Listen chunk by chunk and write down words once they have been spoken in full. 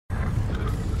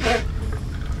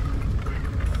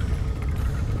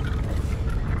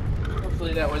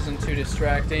Hopefully that wasn't too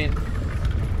distracting.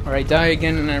 Or I die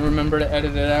again and I remember to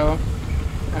edit it out.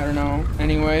 I don't know.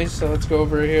 Anyways, so let's go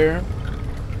over here.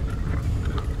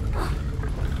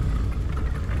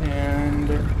 And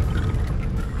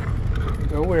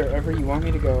go wherever you want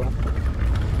me to go.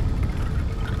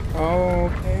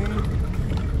 Okay.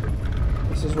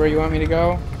 This is where you want me to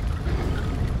go?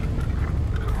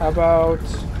 How about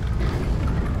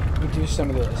we do some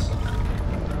of this?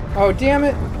 Oh, damn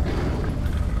it!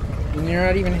 And you're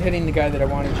not even hitting the guy that I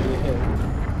wanted you to hit.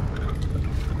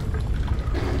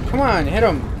 Come on, hit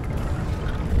him!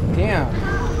 Damn.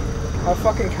 How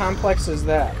fucking complex is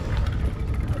that?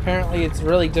 Apparently it's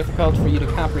really difficult for you to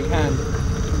comprehend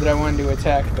that I wanted to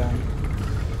attack them.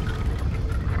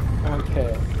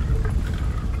 Okay.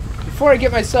 Before I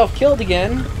get myself killed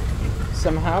again,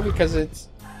 somehow, because it's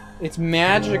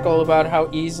magical about how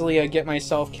easily I get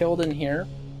myself killed in here,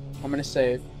 I'm gonna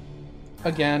save.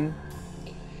 Again.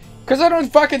 Because I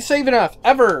don't fucking save enough.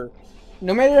 Ever.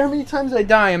 No matter how many times I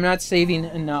die, I'm not saving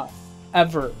enough.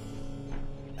 Ever.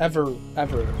 Ever.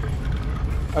 Ever.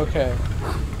 Okay.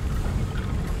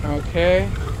 Okay.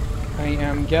 I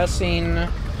am guessing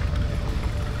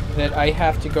that I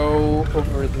have to go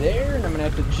over there, and I'm gonna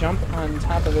have to jump on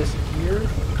top of this gear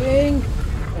thing,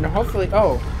 and hopefully...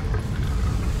 Oh.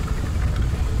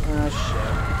 Oh, shit.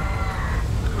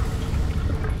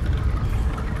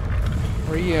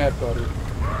 Where you at, buddy?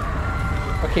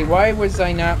 Okay, why was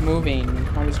I not moving?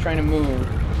 I was trying to move.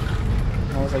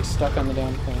 I was like stuck on the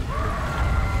damn thing.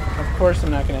 Of course I'm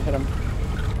not gonna hit him.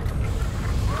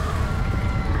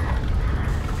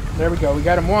 There we go, we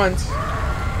got him once.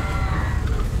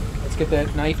 Let's get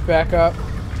that knife back up.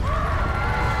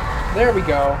 There we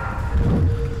go.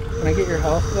 Can I get your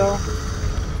health though?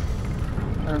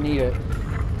 I don't need it.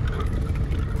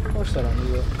 Of course I don't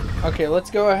need it. Okay,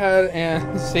 let's go ahead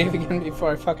and save again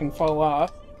before I fucking fall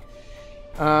off.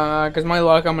 Because my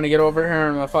luck, I'm gonna get over here and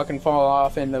I'm gonna fucking fall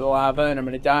off into the lava and I'm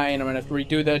gonna die and I'm gonna have to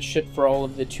redo that shit for all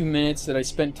of the 2 minutes that I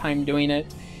spent time doing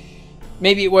it.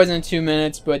 Maybe it wasn't 2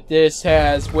 minutes, but this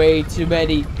has way too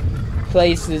many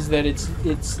places that it's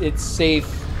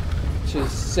safe to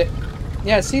sit.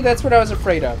 Yeah, see, that's what I was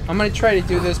afraid of. I'm gonna try to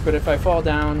do this, but if I fall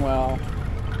down, well,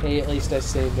 hey, at least I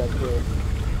saved up here.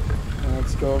 And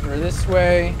let's go over this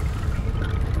way.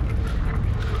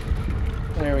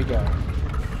 There we go.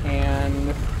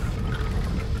 And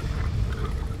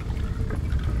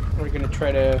we're gonna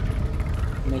try to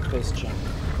make this jump.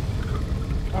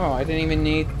 Oh, I didn't even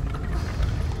need...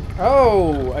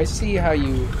 Oh, I see how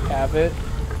you have it.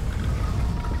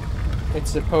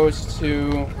 It's supposed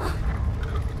to...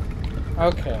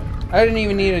 Okay. I didn't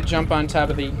even need to jump on top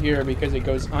of the gear because it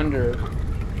goes under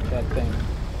that thing.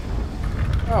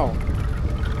 Oh.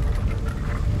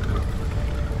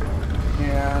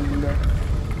 And...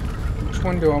 which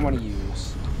one do I want to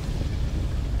use?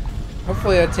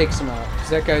 Hopefully that takes him out, because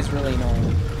that guy's really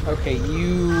annoying. Okay,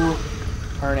 you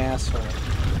are an asshole.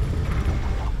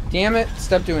 Damn it,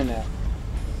 stop doing that.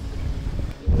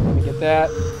 Let me get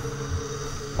that.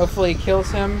 Hopefully it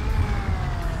kills him.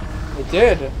 It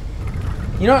did.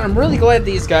 You know what, I'm really glad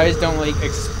these guys don't, like,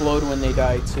 explode when they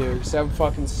die, too, because that would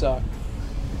fucking suck.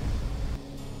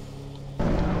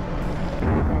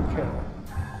 Okay.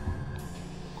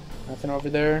 Nothing over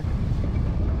there.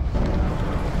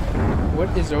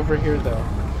 What is over here, though?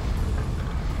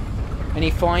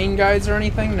 Any flying guys or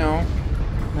anything? No.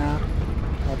 Nah.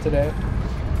 Not today.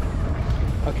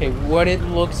 Okay, what it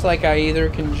looks like, I either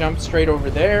can jump straight over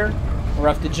there, or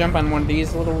I have to jump on one of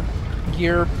these little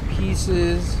gear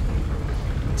pieces.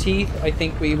 Teeth, I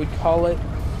think we would call it.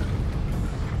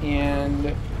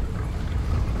 And...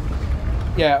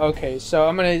 yeah, okay, so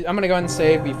I'm gonna go ahead and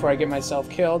save before I get myself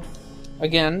killed.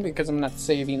 Again, because I'm not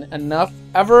saving enough.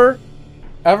 Ever?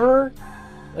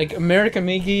 Like,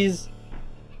 McGee's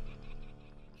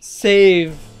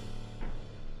save.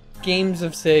 Games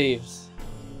of saves.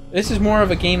 This is more of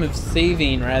a game of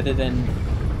saving rather than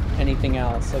anything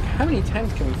else. Like, how many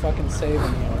times can we fucking save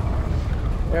in here?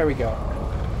 There we go.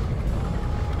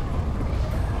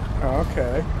 Oh,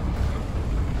 okay.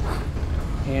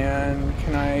 And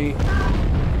can I...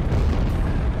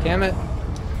 Damn it.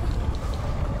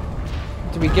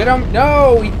 Did we get him?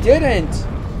 No, we didn't!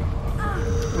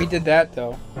 We did that,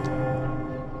 though.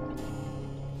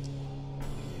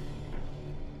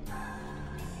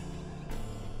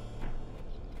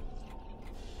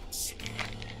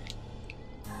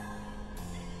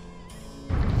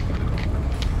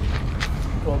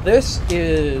 Well, this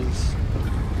is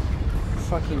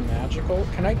fucking magical.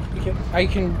 Can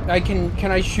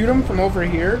I shoot him from over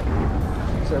here?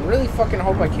 Because I really fucking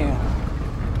hope I can.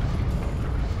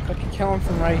 If I can kill him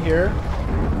from right here.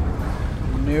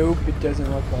 Nope, it doesn't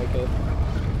look like it.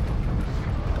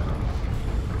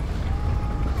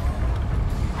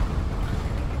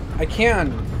 I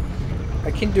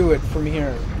can do it from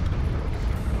here.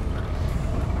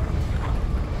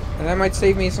 And that might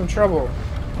save me some trouble.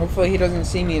 Hopefully he doesn't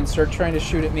see me and start trying to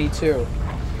shoot at me too.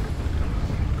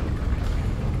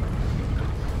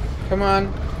 Come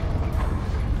on.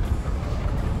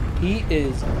 He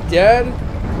is dead.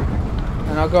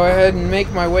 And I'll go ahead and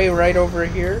make my way right over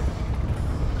here.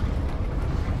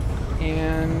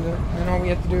 And then all we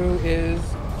have to do is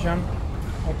jump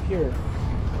up here.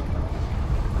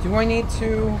 Do I need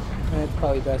to? It's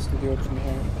probably best to do it from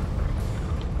here.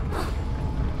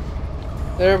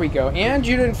 There we go. And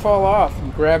you didn't fall off.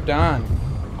 You grabbed on.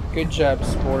 Good job,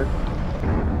 sport.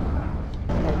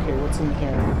 Okay, what's in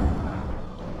here?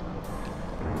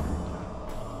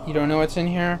 You don't know what's in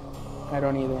here? I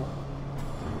don't either.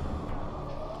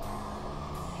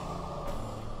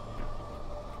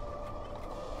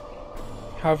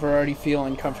 However, I already feel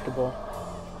uncomfortable.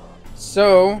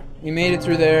 So, we made it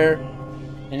through there.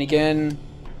 And again,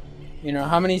 you know,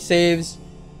 how many saves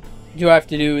do I have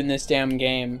to do in this damn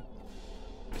game?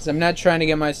 Because I'm not trying to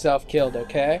get myself killed,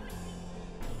 okay?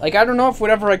 Like, I don't know if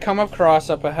whatever I come across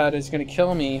up ahead is going to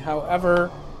kill me.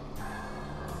 However,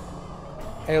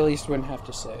 I at least wouldn't have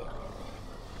to save.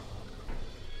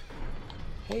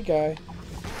 Hey, guy.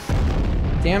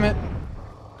 Damn it.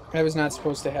 That was not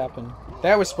supposed to happen.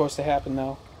 That was supposed to happen,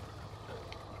 though.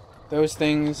 Those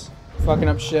things fucking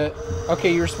up shit.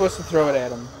 Okay, you were supposed to throw it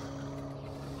at him.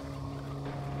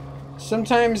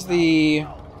 Sometimes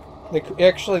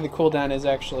actually the cooldown is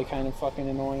actually kind of fucking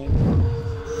annoying.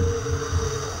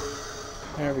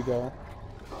 There we go.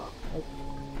 Oh.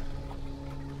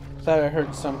 Thought I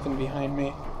heard something behind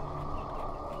me.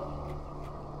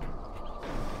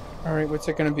 Alright, what's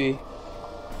it gonna be?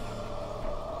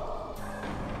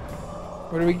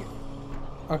 What do we...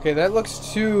 Okay, that looks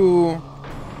too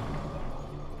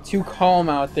calm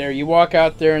out there. You walk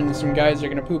out there and some guys are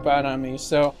gonna poop out on me,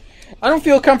 so I don't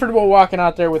feel comfortable walking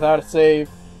out there without a save.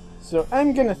 So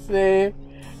I'm gonna save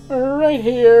right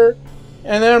here,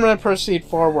 and then I'm gonna proceed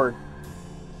forward.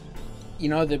 You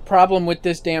know, the problem with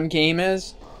this damn game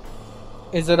is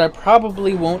that I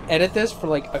probably won't edit this for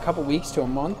like a couple weeks to a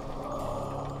month.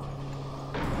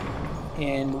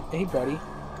 And hey, buddy,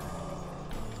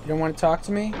 you don't want to talk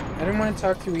to me? I didn't want to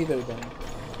talk to you either, then.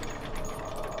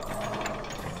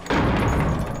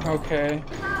 Okay.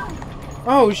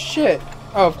 Oh shit!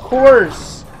 Of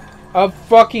course! Of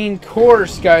fucking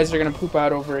course guys are gonna poop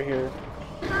out over here.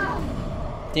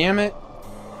 Damn it.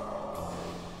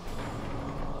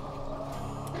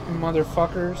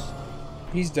 Motherfuckers.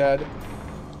 He's dead.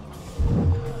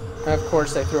 Of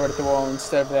course I throw it at the wall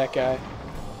instead of that guy.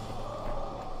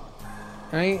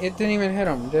 It didn't even hit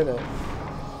him, did it?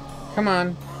 Come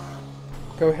on.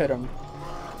 Go hit him.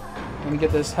 Let me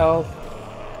get this health.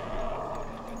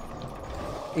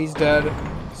 He's dead.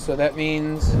 So that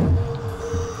means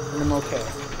I'm okay.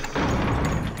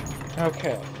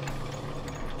 Okay.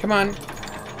 Come on.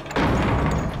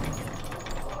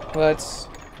 Let's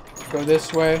go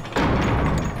this way.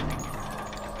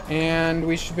 And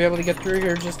we should be able to get through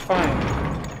here just fine.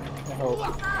 I hope.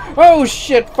 Oh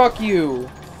shit, fuck you!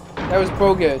 That was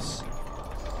bogus.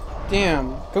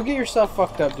 Damn. Go get yourself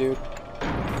fucked up, dude.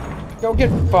 Go get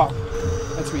fucked.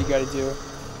 That's what you gotta do.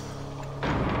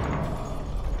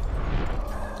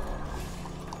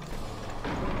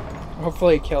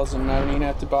 Hopefully it kills him. I don't even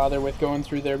have to bother with going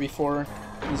through there before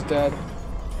he's dead.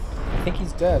 I think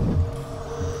he's dead.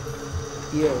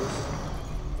 He is.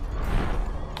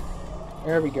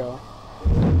 There we go.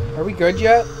 Are we good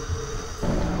yet?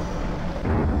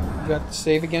 We got to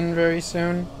save again very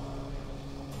soon.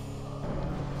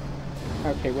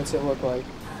 Okay, what's it look like?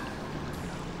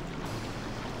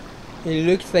 It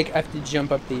looks like I have to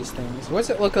jump up these things. What's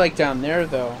it look like down there,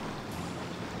 though?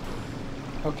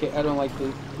 Okay, I don't like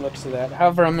the looks of that.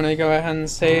 However, I'm gonna go ahead and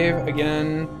save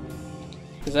again.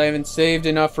 Because I haven't saved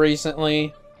enough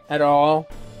recently. At all.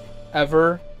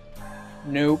 Ever.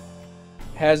 Nope.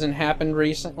 Hasn't happened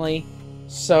recently.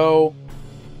 So,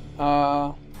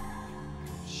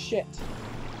 shit.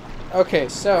 Okay,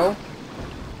 so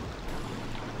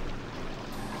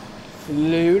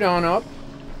float on up.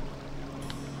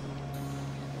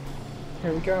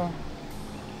 Here we go.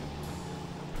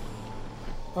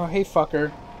 Oh, hey,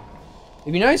 fucker.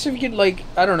 It'd be nice if you could, like,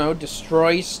 I don't know,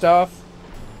 destroy stuff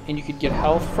and you could get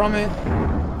health from it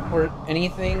or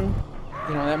anything.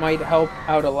 You know, that might help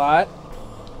out a lot.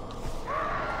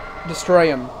 Destroy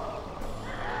him.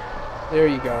 There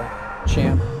you go,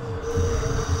 champ.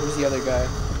 Where's the other guy?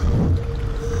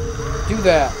 Do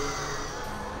that.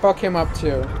 Fuck him up,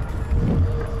 too.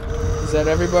 Is that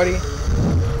everybody?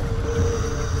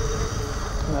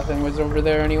 Nothing was over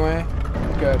there anyway.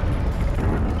 Good.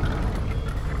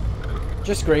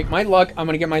 Just great. My luck, I'm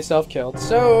gonna get myself killed.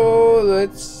 So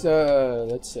let's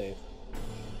save.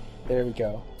 There we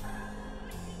go.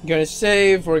 I'm gonna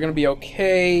save. We're gonna be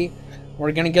okay.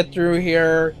 We're gonna get through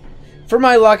here. For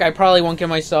my luck, I probably won't get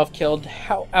myself killed.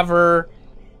 However,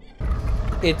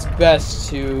 it's best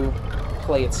to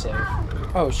play it safe.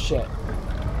 Oh shit.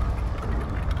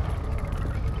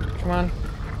 Come on.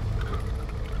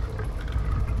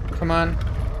 Come on.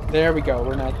 There we go.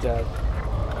 We're not dead.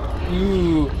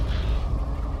 Ooh.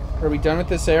 Are we done with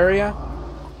this area?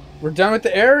 We're done with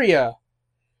the area!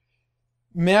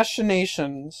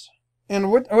 Machinations. And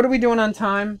what are we doing on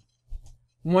time?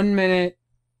 1 minute.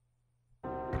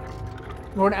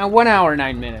 1 hour,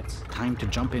 9 minutes. Time to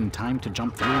jump in, time to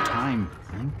jump through time.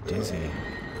 I'm dizzy.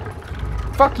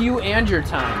 Fuck you and your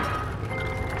time.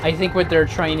 I think what they're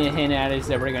trying to hint at is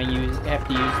that we're gonna have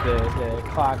to use the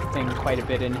clock thing quite a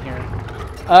bit in here.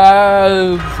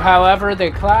 However, the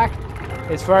clock,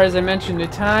 as far as I mentioned the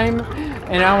time,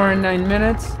 1 hour and 9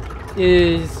 minutes,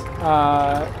 is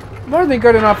more than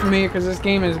good enough for me, because this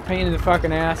game is a pain in the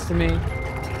fucking ass to me.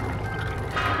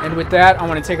 And with that, I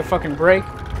want to take a fucking break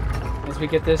as we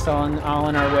get this all in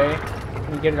our way.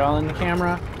 Can we get it all in the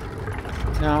camera?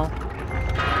 No.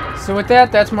 So with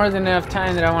that, that's more than enough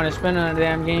time that I want to spend on a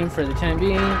damn game for the time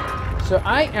being. So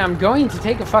I am going to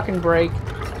take a fucking break.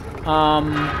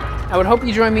 I would hope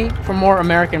you join me for more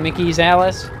American McGee's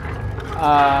Alice.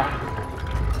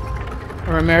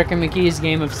 Or American McGee's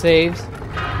Game of Saves.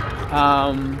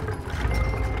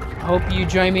 Hope you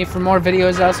join me for more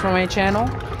videos elsewhere on my channel.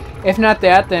 If not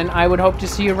that, then I would hope to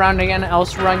see you around again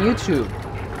elsewhere on YouTube.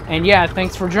 And yeah,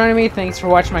 thanks for joining me. Thanks for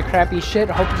watching my crappy shit.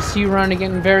 Hope to see you around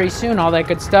again very soon. All that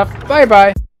good stuff.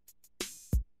 Bye-bye.